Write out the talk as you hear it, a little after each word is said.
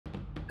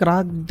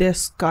Crack the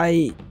sky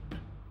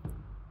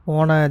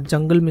போன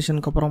jungle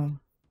மிஷனுக்கு அப்புறம்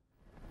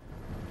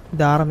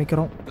இது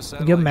ஆரம்பிக்கிறோம்.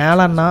 இங்கே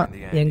மேலன்னா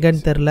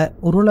எங்கன்னு தெரில.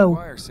 ஒருவேளை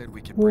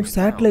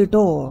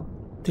சேட்டலைட்டோ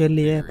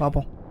தெரியலையே,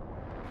 பார்ப்போம்.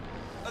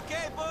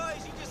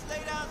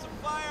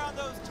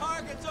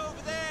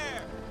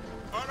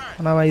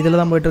 ஆனால் இதில்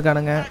தான்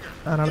போயிட்டுருக்கானுங்க.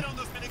 அதனால்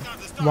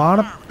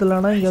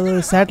வானத்தில்னா இங்கே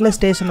சேட்டலைட்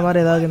ஸ்டேஷன்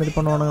மாதிரி ஏதாவது இது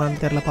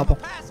பண்ணுவானுங்களான்னு தெரில,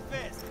 பார்ப்போம்.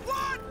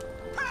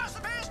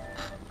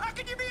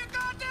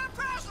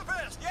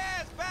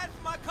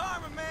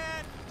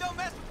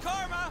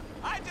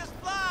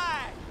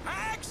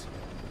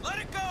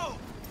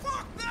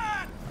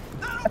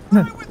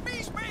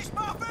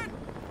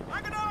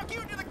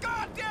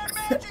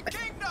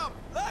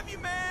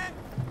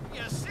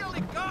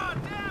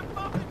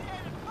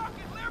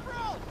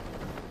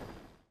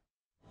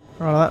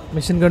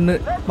 Machine gun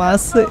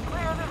pass.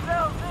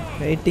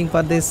 Waiting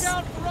for this.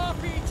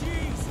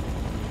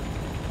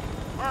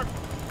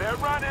 They're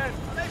running.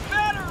 They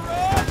better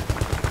run.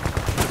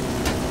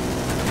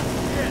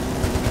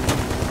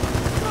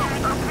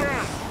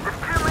 Okay, there's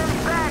too many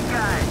bad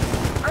guys.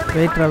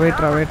 Wait.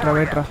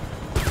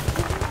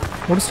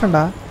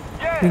 முடிச்சிட்டேன்டா.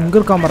 இங்க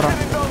இருக்கான் பாறா.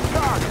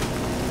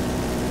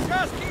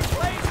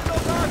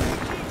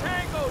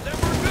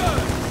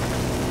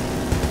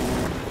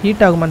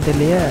 ஹீட் ஆகுமான்னு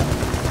தெரியலையே.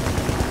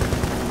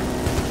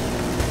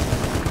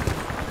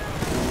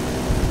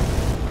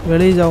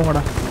 வெளியே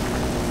जाऊंगा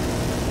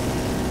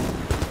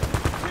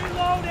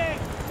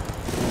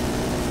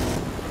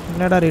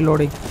என்னடா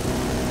ரீலோடிங்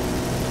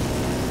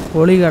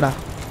ஒளிகடா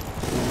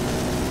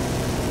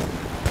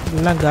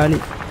எல்லாம் காலி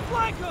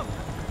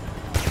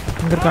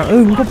இங்க இருக்கா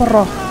இங்க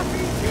பறறா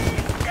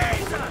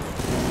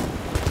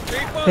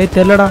ஏய்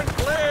தெரியலடா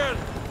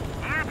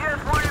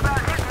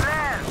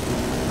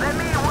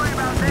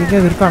இங்க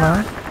இருக்கானா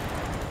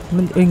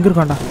இங்க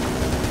இருக்கான்டா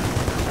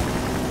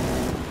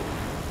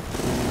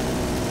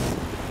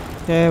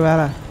Okay,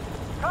 Vera.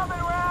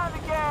 Coming around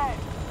again.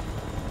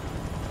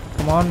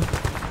 Come on.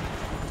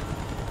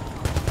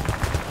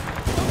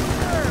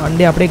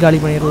 வண்டி அப்படியே காலி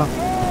பண்ணிரலாம்.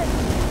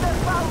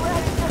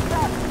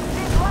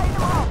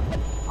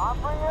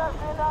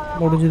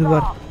 முடிஞ்சது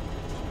பார்.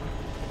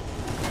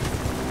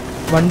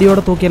 வண்டியோட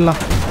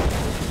தூக்கிடலாம்.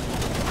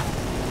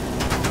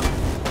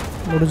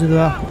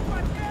 முடிஞ்சதா?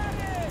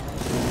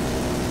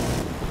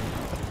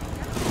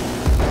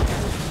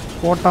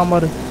 போட்டா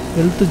பாரு.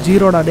 ஹெல்த்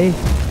 0டா டேய்.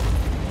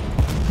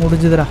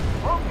 முடிஞ்சதுடா.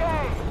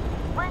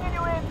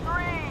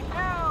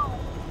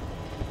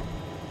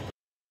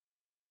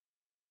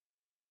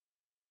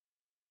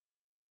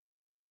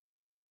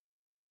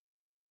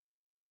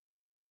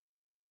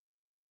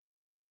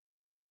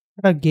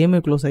 கேமே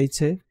க்ளோஸ்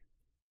ஆயிடுச்சு.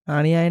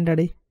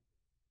 அநியாயம்டாடி.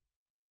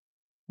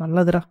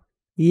 நல்லதுடா.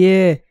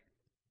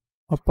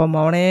 அப்பா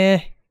மவனே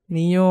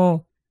நீயும்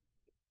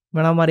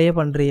வேணா மாதிரியே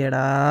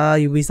பண்ணுறியடா,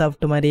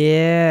 யூபிசாஃப்ட்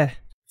மாதிரியே.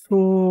 ஸோ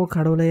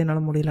கடவுளே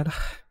என்னால் முடியலடா.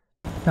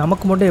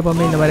 நமக்கு மட்டும்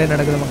எப்பவுமே இந்த மாதிரியே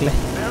நடக்குது மக்களே.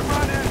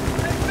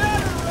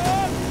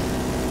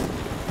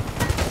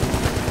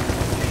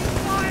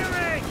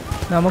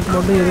 நமக்கு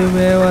மட்டும்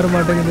எதுவுமே வர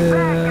மாட்டேங்குது.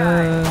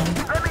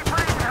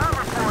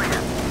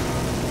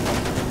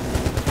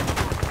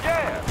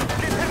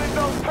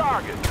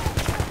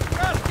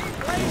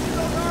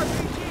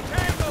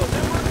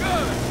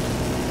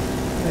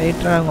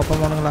 ரைட்டரா அவங்க அப்பா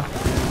போனுங்களா?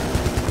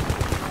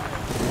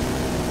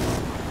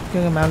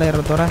 மேலே ஏற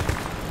தோற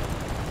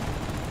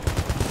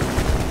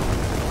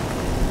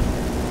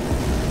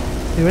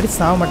இது வெடி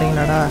சாக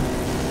மாட்டேங்களாடா.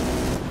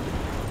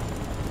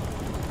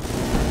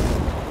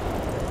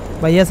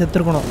 பையா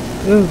செத்துருக்கணும்.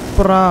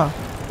 இப்பரா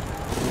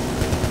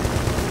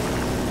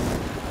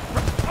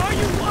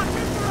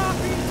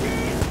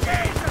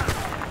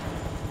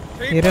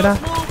இருடா.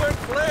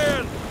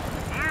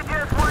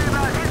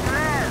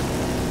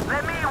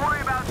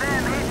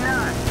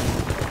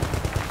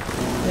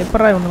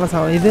 எப்பரா இவனுங்களா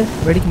சாவ? இது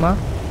வெடிக்குமா?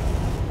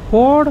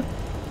 போடு.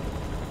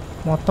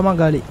 மொத்தமாக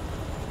காலி.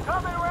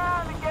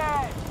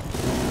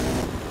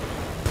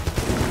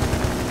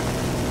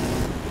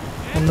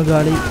 ஒன்று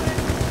காலி,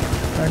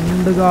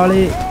 2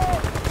 காலி.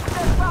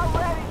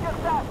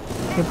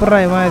 எப்படா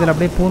இவன் இதில்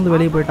அப்படியே பூந்து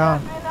வெளியே போயிட்டான்?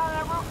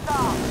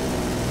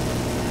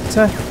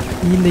 சார்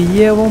இந்த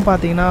ஏவும்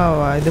பார்த்தீங்கன்னா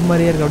இது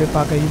மாதிரியே இருக்குது. அப்படியே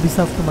பார்க்க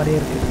யூபிசாஃப்ட் மாதிரியே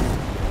இருக்குது.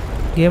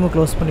 கேமை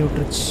க்ளோஸ் பண்ணி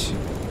விட்டுருச்சு.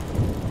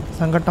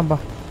 சங்கட்டம்பா.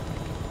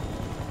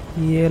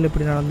 ஏழு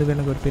இப்படி நடந்து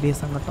எனக்கு ஒரு பெரிய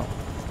சங்கட்டம்.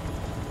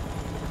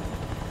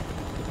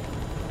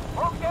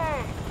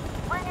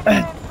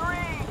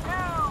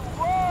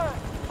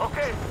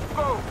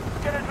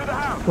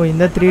 ஓ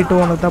இந்த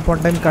 3-2 தான்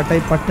போன டைம்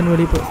கட்டாய் பட்டுன்னு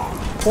வெளியே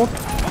போ.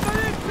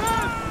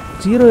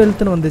 0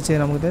 ஹெல்த்னு வந்துச்சு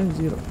நமக்கு தான்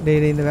 0.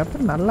 டேய் இந்த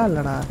வெப்பன் நல்லா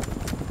இல்லைடா.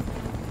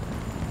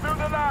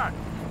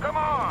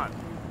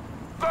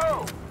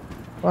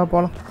 வா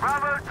போகலாம்.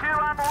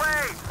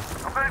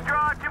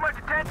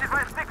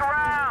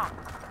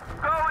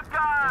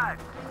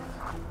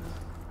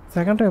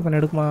 Second weapon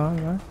எடுக்குமா?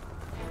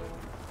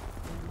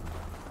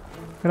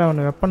 ஏடா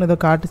அவனு வெப்பன் ஏதோ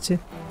காட்டுச்சு.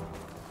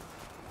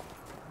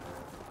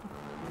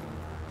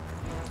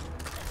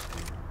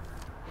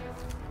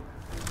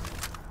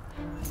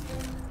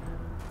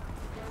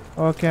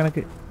 ஓகே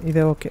எனக்கு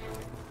இது ஓகே.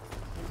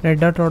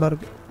 ரெட் டாட்டோட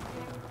இருக்கு.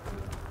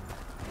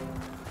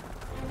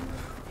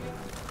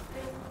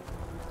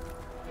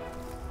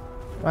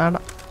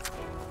 வேணாம்.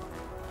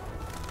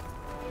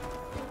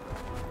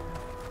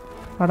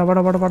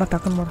 பட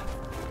டக்குன்னு பட.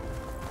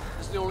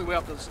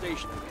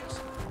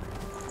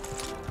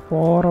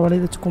 போகிற வழி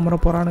வச்சு கும்பிட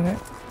போகிறானுங்க.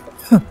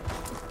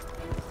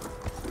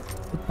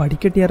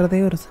 படிக்கட்டு ஏறதே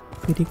ஒரு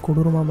பெரிய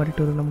கொடூரமாக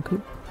மாறிட்டு வரும் நமக்கு.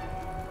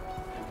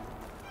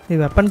 இது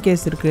வெப்பன்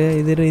கேஸ்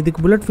இருக்குது.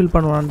 இதுக்கு புல்லட் ஃபில்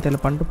பண்ணுவான்னு தெரியல.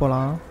 பண்ணிட்டு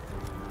போகலாம்.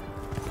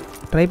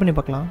 ட்ரை பண்ணி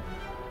பார்க்கலாம்.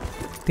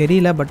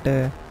 தெரியல பட்டு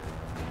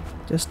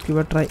ஜஸ்ட்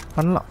கிவ் அ ட்ரை.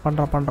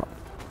 பண்ணுறான்.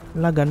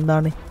 எல்லாம் கன்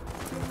தானே.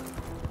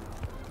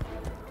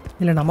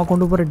 இல்லை நம்ம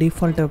கொண்டு போகிற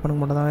டிஃபால்ட்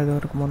வெப்பனுக்கு மட்டும் தான் எதுவும்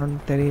இருக்குமோன்னு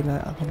தெரியல.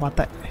 அதான்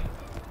பார்த்தேன்.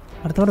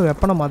 அடுத்த ஒரு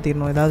வெப்பனை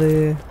மாற்றிடணும். ஏதாவது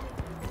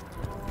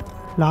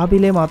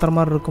லாபிலே மாற்றுற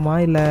மாதிரி இருக்குமா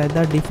இல்லை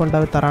எதாவது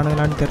டிஃபால்ட்டாகவே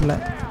தரானுங்களான்னு தெரில.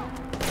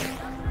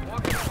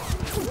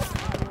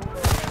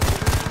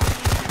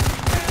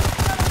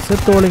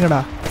 செத்தோலிங்கடா.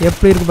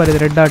 எப்படி இருக்கு பாரு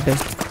இது ரெட் டாட்டு.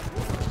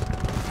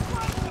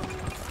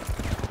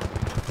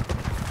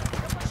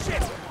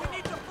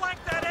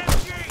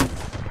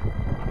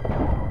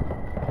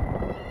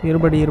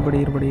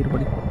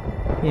 இருபடி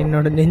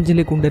என்னோட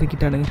நெஞ்சிலே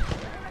குண்டறிக்கிட்டானுங்க.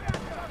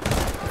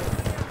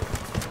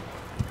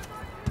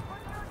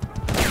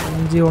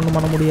 நெஞ்சு ஒன்றும்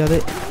பண்ண முடியாது.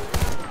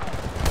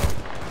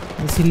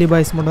 சில்லி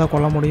பாய்ஸ் மட்டும் தான்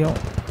கொல்ல முடியும்.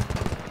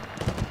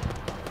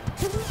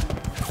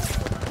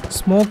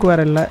 ஸ்மோக்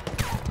வேற இல்லை.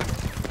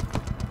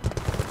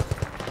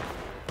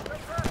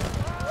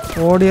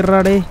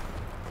 ஓடிடுறாடே.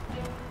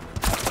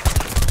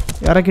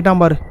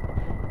 இறக்கிட்டான் பாரு.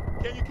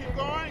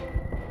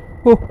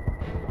 ஓ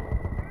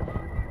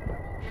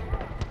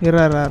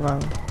இரா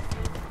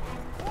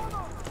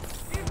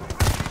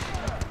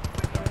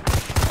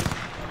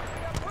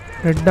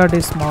ரெட் டாட்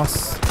இஸ் மாஸ்.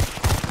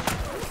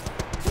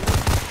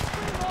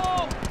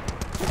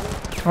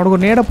 அவனுக்கு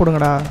ஒரு நேடை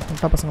போடுங்கடா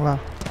முட்டா பசங்களா.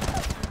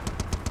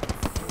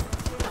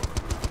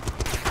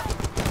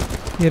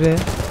 இரு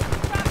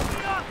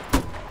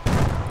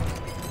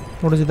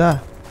முடிஞ்சுதா?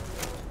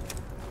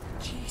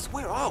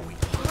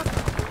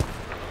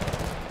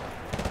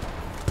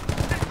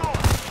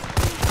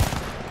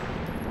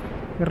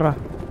 இருடா.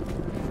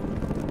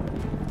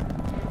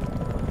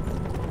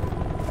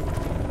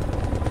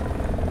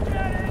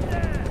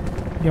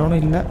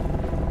 எவனும் இல்லை.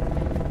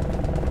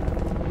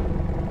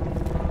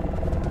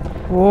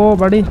 ஓ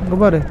படி இங்கே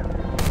பாரு.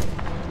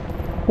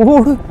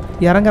 ஓடு.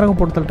 இறங்க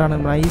போட்டு தள்ளிட்டானு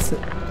நைஸு.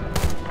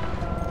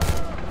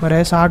 வேறு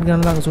ஷார்ட்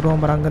கன் தான் அங்கே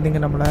சுடுவோம் பாரு. அங்கே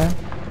திங்க நம்மளை.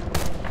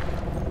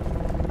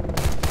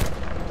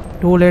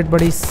 Too late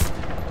buddies.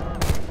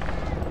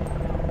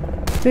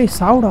 டேய்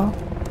சாவுடா.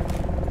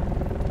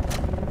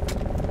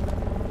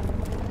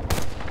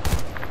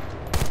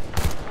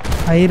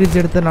 ஹைரிஜ்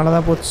எடுத்து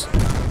நல்லதாக போச்சு.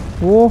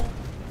 ஓ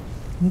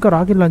இங்கே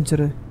ராக்கெட்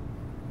லான்ச்சரு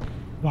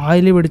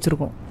வாயிலே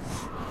வெடிச்சிருக்கோம்.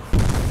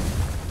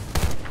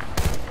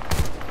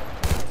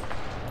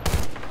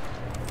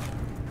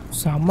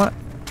 செம்ம.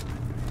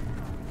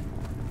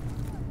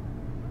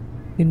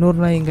 இன்னொரு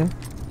நாய் இங்கே.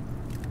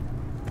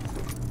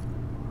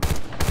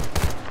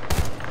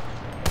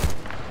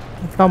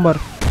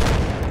 முட்டாம்பார்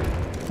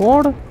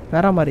போடு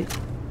வேற மாதிரி.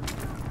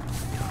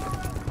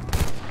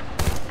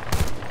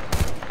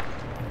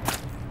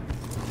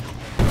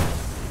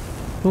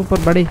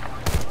 சூப்பர் படி.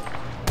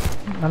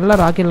 நல்ல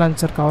ராக்கெட்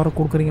லான்ச்சர் கவர்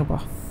கொடுக்குறீங்கப்பா.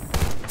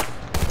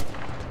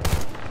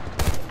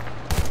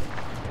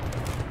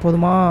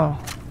 போதுமா?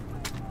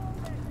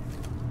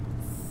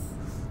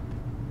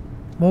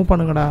 மூவ்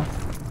பண்ணுங்கடா.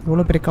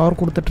 எவ்வளோ பெரிய கவர்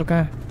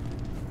கொடுத்துட்ருக்கேன்.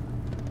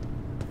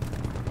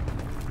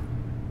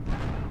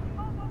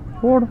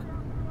 போடு.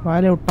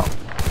 வாயிலே விட்டான்.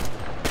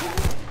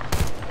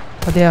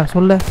 அதையா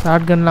சொல்ல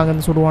ஷார்ட் கன்ல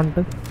அங்கேருந்து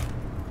சுடுவான்ட்டு.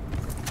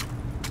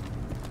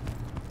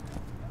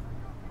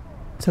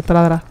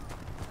 செத்துறாதரா.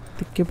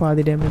 திக்கே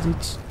பாதி டேமேஜ்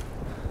ஆச்சு.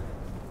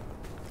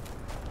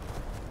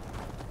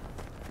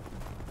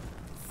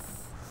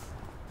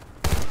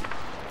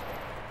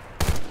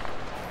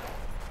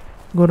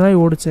 ஒரு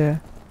நாய் ஓடிச்சே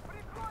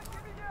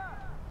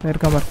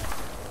இருக்காம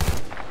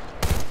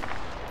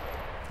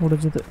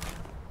முடிஞ்சது.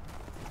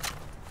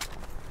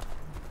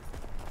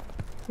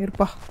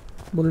 இருப்பா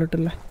புல்லட்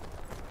இல்லை.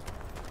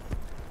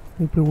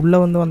 இப்படி உள்ளே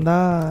வந்தா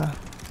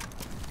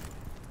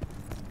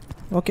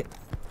ஓகே.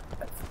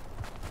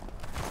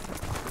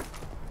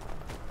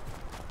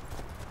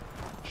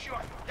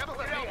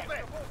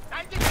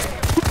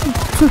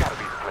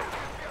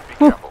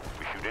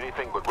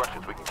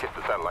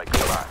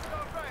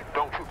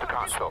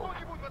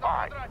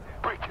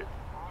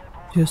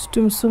 ஜஸ்ட்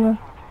மிஸ்ஸுங்க.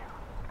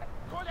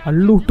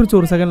 அள்ளு விட்டுருச்சு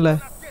ஒரு செகண்டில்.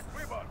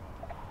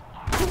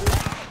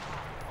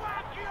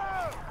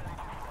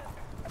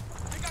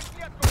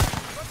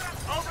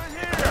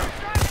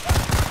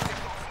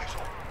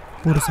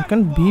 ஒரு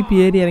செகண்ட் பிபி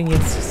ஏறி இறங்கி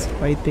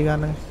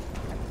வைத்தியக்காரங்க.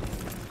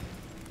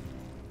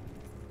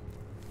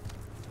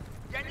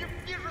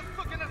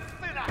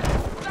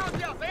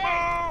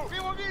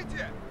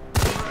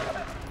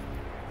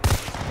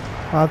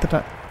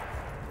 பார்த்துட்டேன்.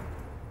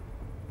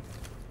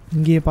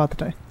 இங்கேயே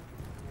பார்த்துட்டேன்.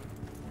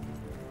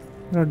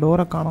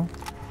 டோரை காணோம்.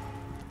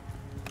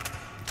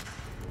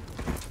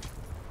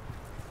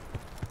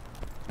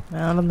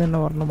 மேலேருந்து என்ன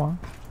வரணுமா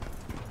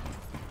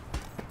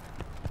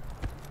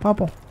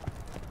பார்ப்போம்.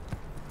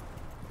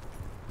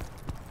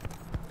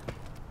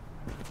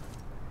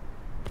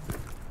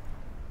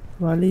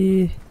 வழி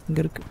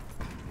இங்கே இருக்கு.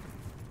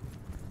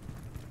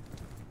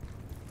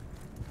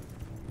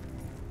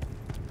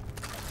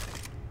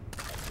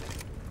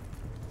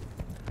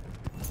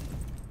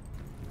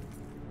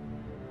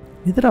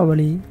 இதுடா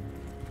வழி.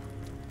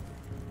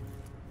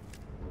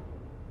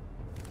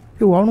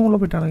 அவனும் உள்ள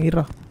போயிட்டானுங்க.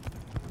 ஈரா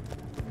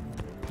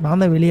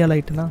நான் தான் வெளியால்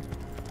ஆயிட்டேனா.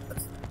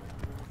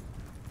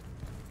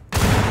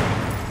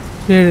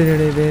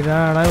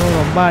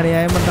 ரொம்ப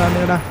அநியாயம்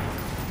பண்ணுறானுங்கடா.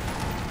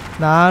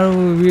 நானும்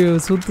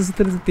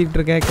சுற்றிட்டு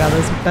இருக்கேன்.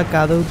 கதவு சுட்டா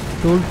கதவு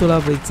தூள் தூளாக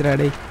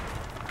போயிடுச்சுடாடே.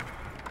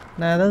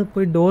 நான் ஏதாவது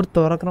போய் டோர்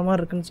திறக்கிற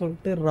மாதிரி இருக்குன்னு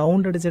சொல்லிட்டு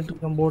ரவுண்ட் அடிச்சிட்டு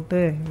இருக்கேன்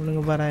போட்டு.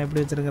 இவனுங்க பாரு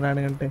எப்படி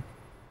வச்சுருக்கிறானுங்கன்ட்டு.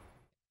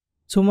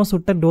 சும்மா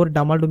சுட்ட டோர்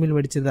டமால் டுமில்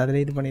வெடிச்சது.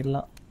 அதில் இது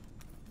பண்ணிடலாம்.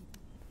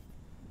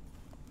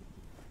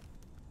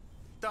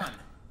 Done.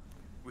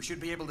 We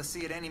should be able to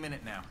see it any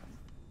minute now.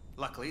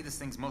 Luckily, this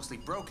thing's mostly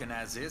broken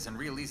as is and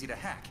real easy to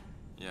hack.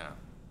 Yeah.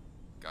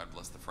 God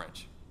bless the French.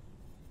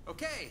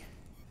 Okay.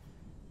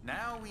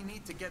 Now we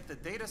need to get the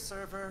data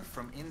server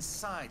from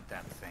inside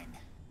that thing.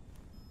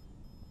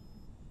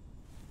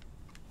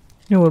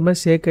 ஒரு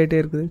மாதிரி ஷேக் ஆயிட்டே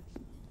இருக்குது.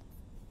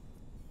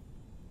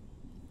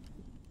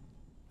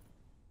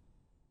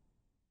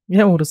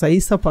 ஏன் ஒரு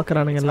சைஸா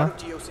பார்க்கறானுங்க எல்லாம்.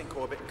 Geosync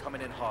orbit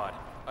coming in hard.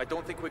 I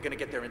don't think we're going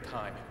to get there in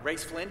time.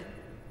 Race Flynn?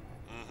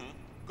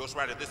 Ghost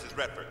Rider, this is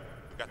Redford.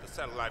 We got the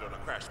satellite on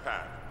a crash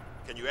pad.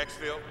 Can you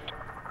exfil?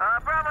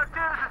 Bravo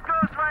 2, this is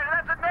Ghost Rider.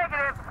 That's a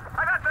negative.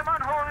 I got some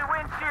unholy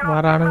wind shear.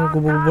 வாரானுங்க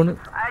குபுகுபுன்னு.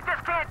 I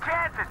just can't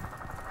chance it.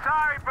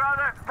 Sorry,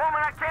 brother.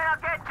 Moment I can,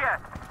 I'll get you.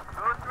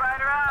 Ghost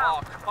Rider out.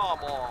 Oh,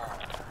 come on.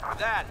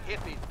 That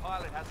hippie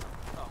pilot has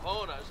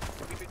cojones.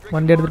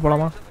 வண்டி எடுத்துட்டு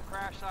போலாமா? The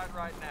crash site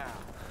right now.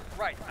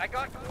 Right. I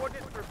got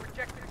coordinates for a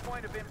projected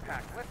point of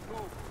impact. Let's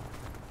move.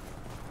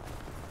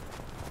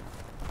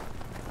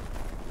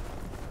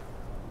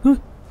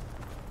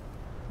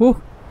 ஓ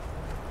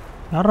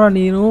யாரா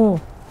நீனு?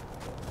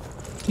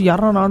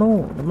 யாரா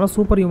நானும்? நம்ம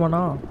super ஹியூமனா?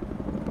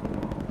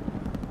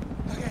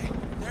 Okay,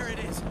 there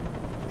it is.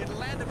 It'll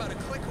land about a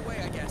click away,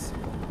 I guess.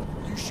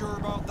 You sure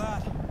about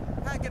that?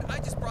 Hackett, I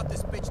just brought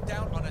this bitch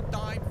down on a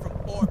dime from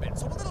orbit,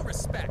 so a little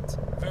respect.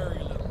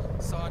 Very little.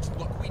 Sarge,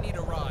 look, we need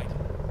a ride.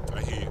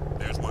 I hear you.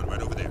 There's one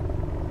right over there.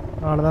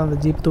 அவ்வளோதான் அந்த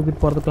jeep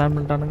தூக்கிட்டு போகிறது plan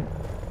பண்ணிட்டானுங்க.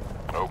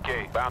 Okay,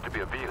 bound to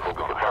be a vehicle we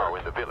can borrow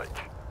in the village.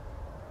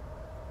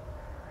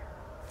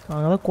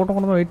 அவங்க தான்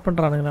கூட்டமாக wait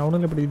பண்ணுறானுங்க.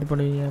 அவனுங்க எப்படி இது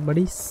பண்ணுவீங்க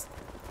படீஸ்?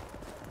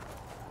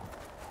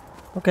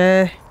 ஓகே,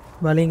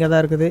 வழி இங்கே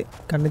தான் இருக்குது.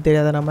 கண்ணு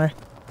தெரியாத நம்ம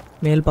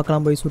மேல்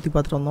பக்கம் போய் சுற்றி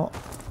பார்த்துட்டு வந்தோம்.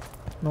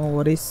 No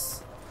worries.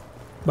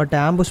 பட்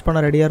ஆம்புஷ்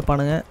பண்ண ரெடியாக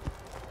இருப்பானுங்க.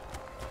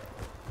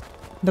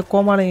 இந்த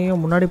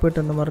கோமாலையும் முன்னாடி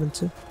போயிட்டு இருந்த மாதிரி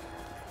இருந்துச்சு.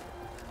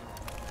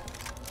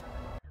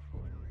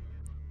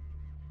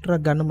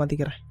 கன்னு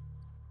மாற்றிக்கிறேன்.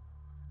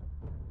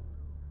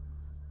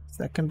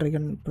 செகண்டரி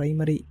கன்,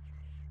 ப்ரைமரி.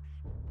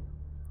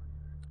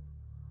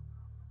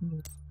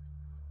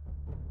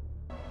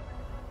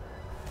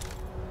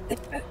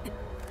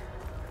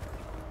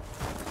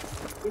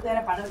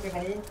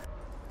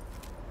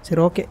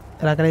 சரி ஓகே,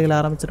 எல்லா கடைகளை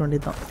ஆரம்பிச்சிட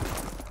வேண்டியது தான்.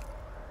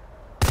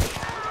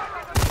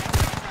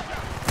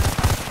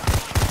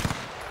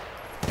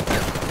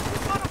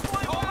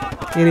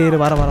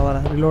 இரு வர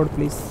ரிலோட்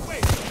ப்ளீஸ்.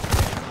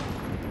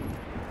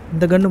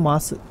 இந்த கன்னு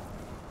மாசு.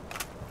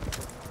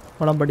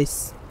 போலாம் படிஸ்,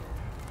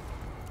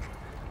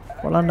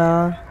 போலாம்டா.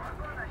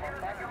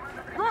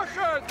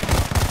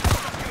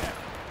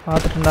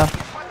 பார்த்துட்டா.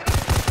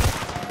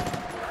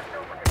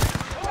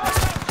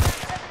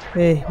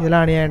 ஏய்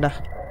இதெல்லாம் அநியாயம்டா.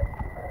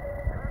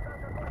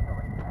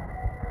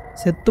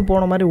 செத்து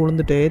போன மாதிரி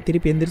விழுந்துட்டு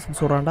திருப்பி எந்திரிச்சு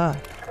சொல்கிறான்டா.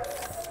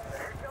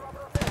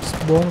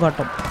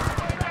 போங்காட்டம்.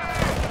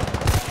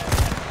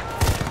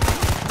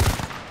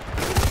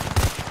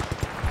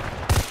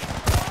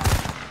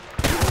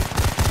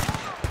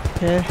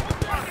 ஏ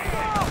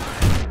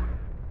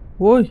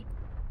ஓய்,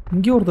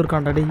 இங்கேயும் ஒருத்தர்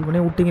இருக்கான்டா. டே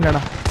இவனே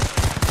விட்டிங்கடாடா.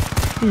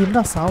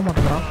 என்ன சாக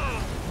மாட்டேங்கிறான்?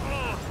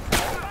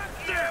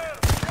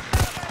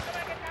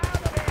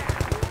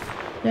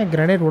 ஏன்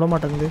கிரனேட் விட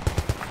மாட்டேங்குது?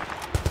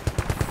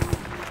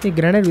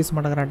 கிரனேட் வீச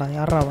மாட்டேங்கிறான்டா.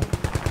 யாரா அவன்?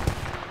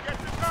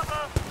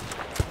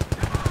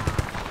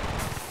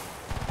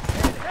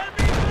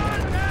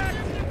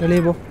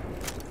 வெளியே போ.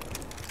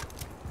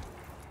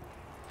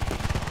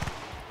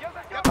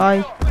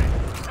 ஹாய்,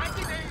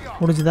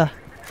 முடிஞ்சுதா?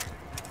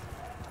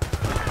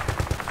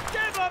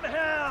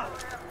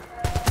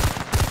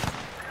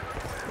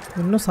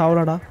 இன்னும்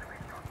சாவலடா.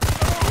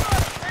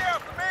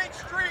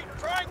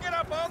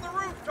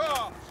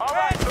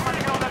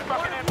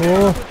 ஓ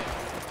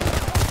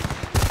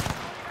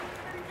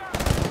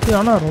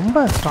ஆனால் ரொம்ப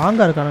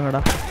ஸ்ட்ராங்காக இருக்கானுங்கடா.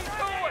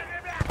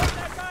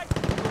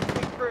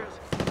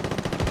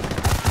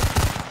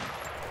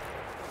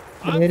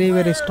 Very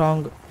very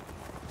strong.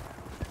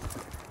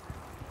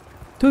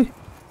 தூய்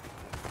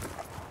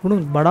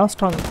உனக்கு படா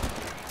ஸ்ட்ராங்.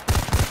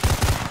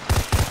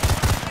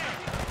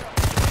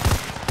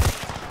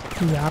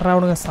 யாரா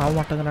அவனுங்க சாக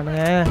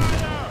மாட்டேங்கிறானுங்க.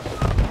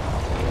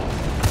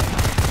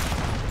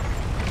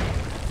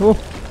 ஓ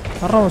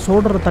வர்றான்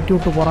ஷோல்டரை தட்டி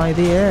விட்டு போகிறான்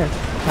இதையே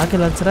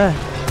ராக்கெட் லான்ச்சரை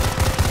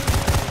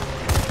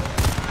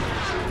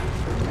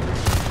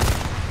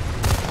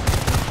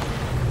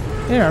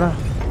ஏடா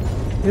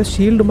ஏதோ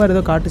ஷீல்டு மாதிரி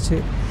ஏதோ காட்டுச்சு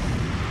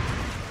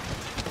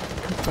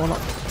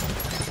போகலாம்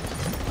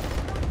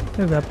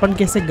வெப்பன்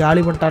கேஸே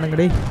காலி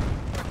பண்ணிட்டானுங்கடே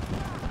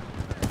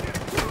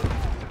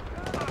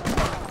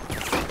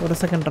ஒரு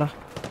செகண்ட்ரா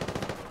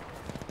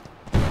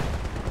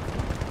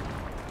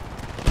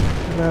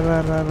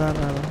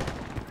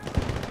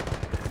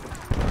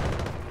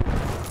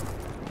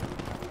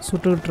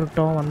சுட்டுக்கிட்டு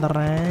இருக்கட்டும்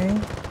வந்துடுறேன்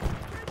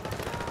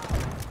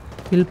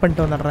ஃபில்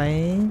பண்ணிட்டு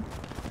வந்துடுறேன்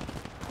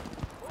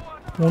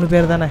 3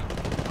 பேர் தானே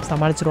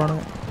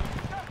சமாளிச்சிருவானுங்க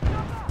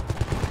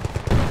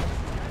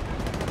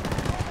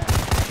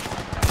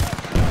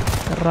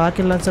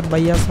ராக்கெட் லான்ச்சர்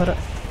பையாஸ் வர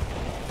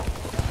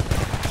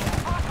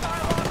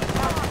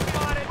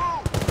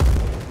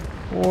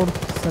ஓடு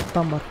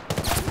செப்டம்பர்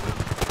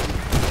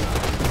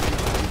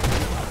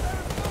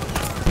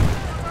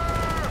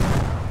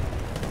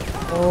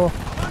ஓ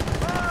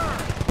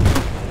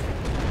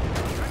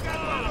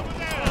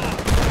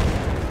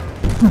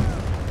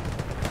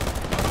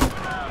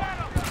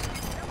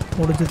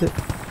முடிஞ்சது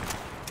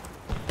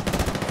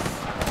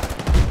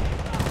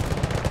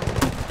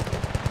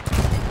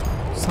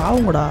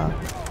சாவுங்கடா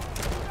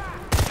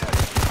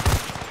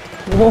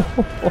ஓ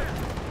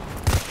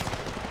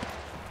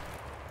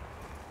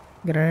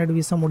கிரனேட்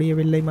வீச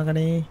முடியவில்லை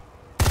மகனே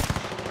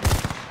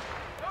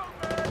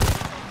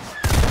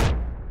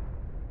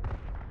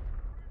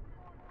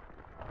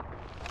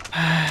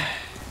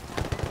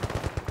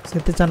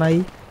செத்துச்சா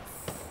நாய்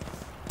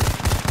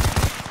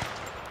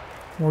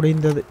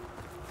முடிந்தது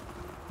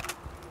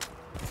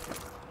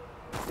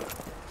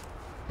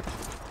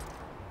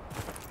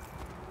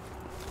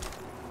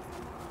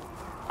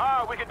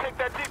We can take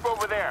that jeep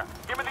over there.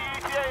 Give me the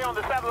ETA on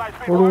the satellite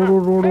speed.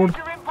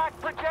 Major impact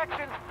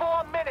projections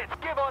 4 minutes,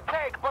 give or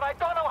take, but I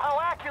don't know how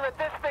accurate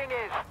this thing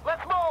is.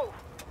 Let's move.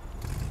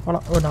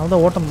 ஓ நான்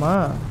தான் ஓட்டணுமா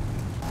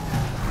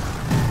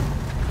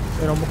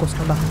ரொம்ப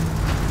கஷ்டம்டா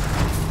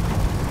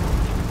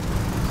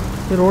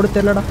road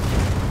தெரியலடா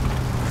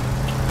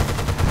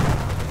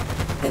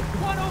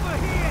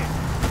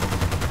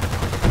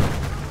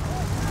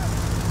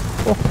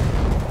ஓ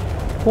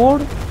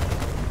போடு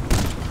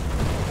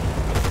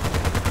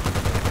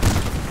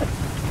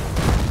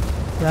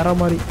வேற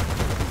மாதிரி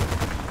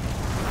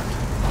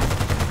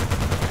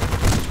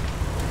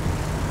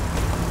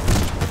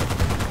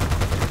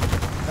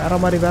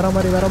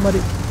வேற மாதிரி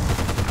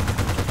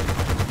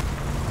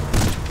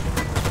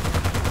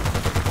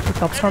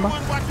தப்ஸ்டாடா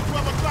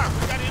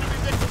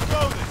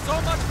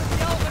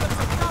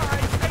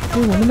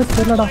ஒண்ணுமே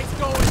தெரியலடா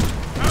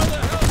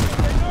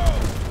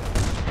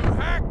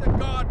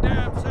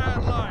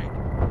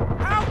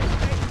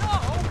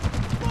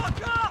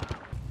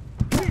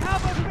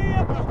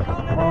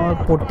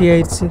பொட்டி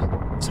ஆயிடுச்சு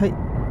சை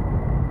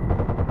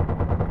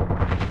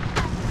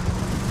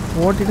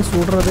ஓட்டிட்டு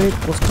சுடுறது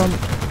கஷ்டம்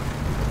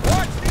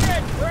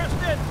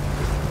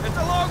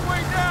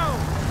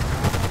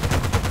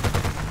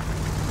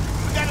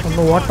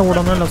ஒன்று ஓட்ட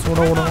விடணும் இல்லை சுட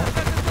விடணும்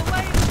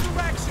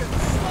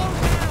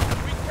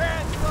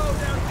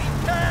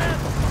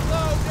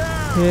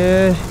ஏ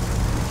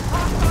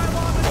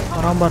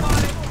வராம்பார்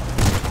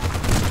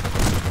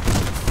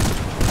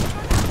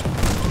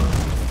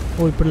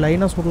ஓ இப்படி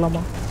லைனாக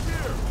சுடலாமா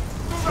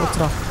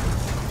போச்சுடா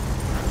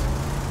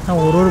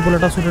நான் ஒரு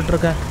புல்லட்டாக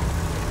சுட்டுட்ருக்கேன்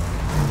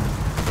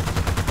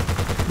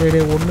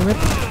டே ஒன்றுமே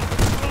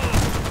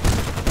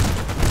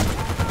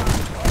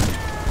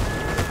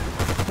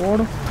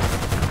போடும்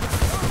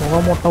புகை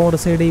மொட்டம் ஒரு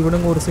சைடு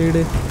இவனுங்க ஒரு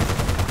சைடு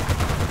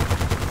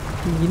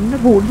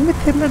இன்னும் ஒன்றுமே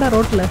தெரியலடா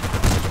ரோட்டில்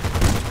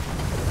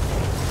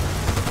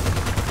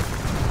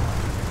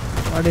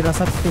வாடி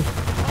ரசக்தி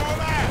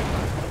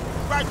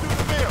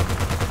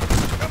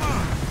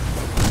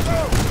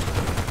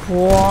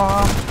வா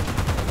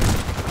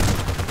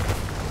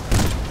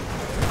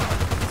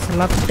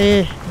சலாக்டே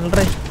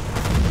நில்றே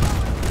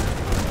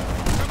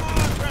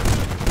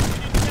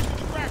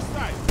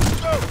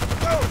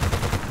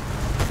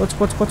போச்சு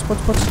போச்சு போச்சு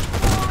போச்சு போச்சு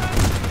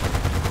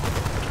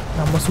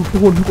நம்ம சுட்டு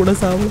கொண்டு கூட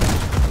சாவு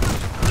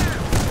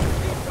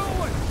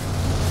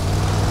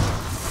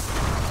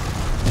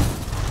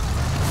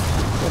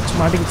போச்சு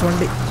மாட்டிக்கிச்சு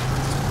வண்டி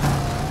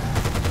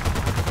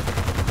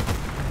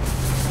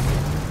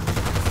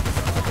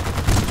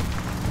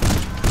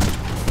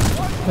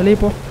வெளியே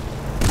போ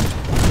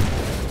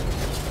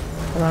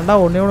அதாண்டா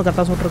ஒன்றே ஒன்று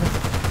கரெக்டாக சுட்டுருக்கேன்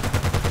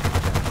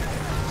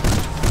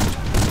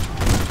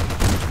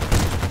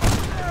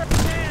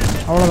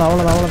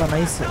அவ்வளோதான்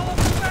நைஸு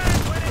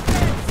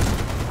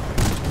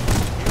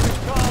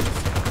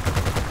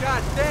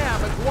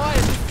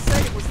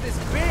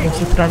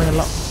ஷிஃப்டானுங்க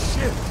எல்லாம்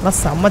ஆனால்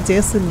செம்ம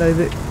சேஸ் இந்த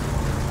இது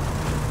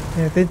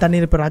எனக்கு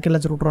தண்ணியில் இப்போ ராக்கெட்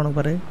லான்ச்சர் விட்ருவானுங்க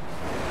பாரு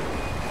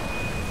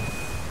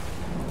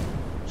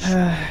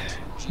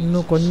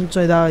இன்னும்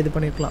கொஞ்சம் இதாக இது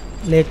பண்ணியிருக்கலாம்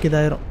லேக்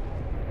இதாயிரும்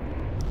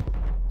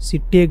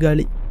சிட்டியே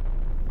காலி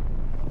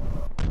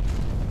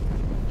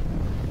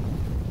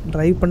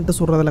ட்ரைவ் பண்ணிட்டு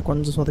சுடுறதில்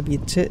கொஞ்சம்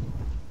சொதப்பிடுச்சு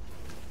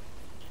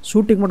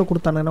ஷூட்டிங் மட்டும்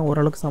கொடுத்தானுங்கன்னா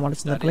ஓரளவுக்கு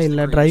சமாளிச்சிருக்கலாம்,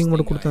 இல்லை டிரைவிங்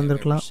மட்டும் கொடுத்து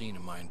வந்திருக்கலாம்.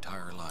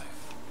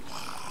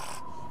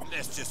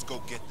 Let's just go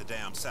get the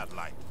damn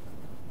satellite.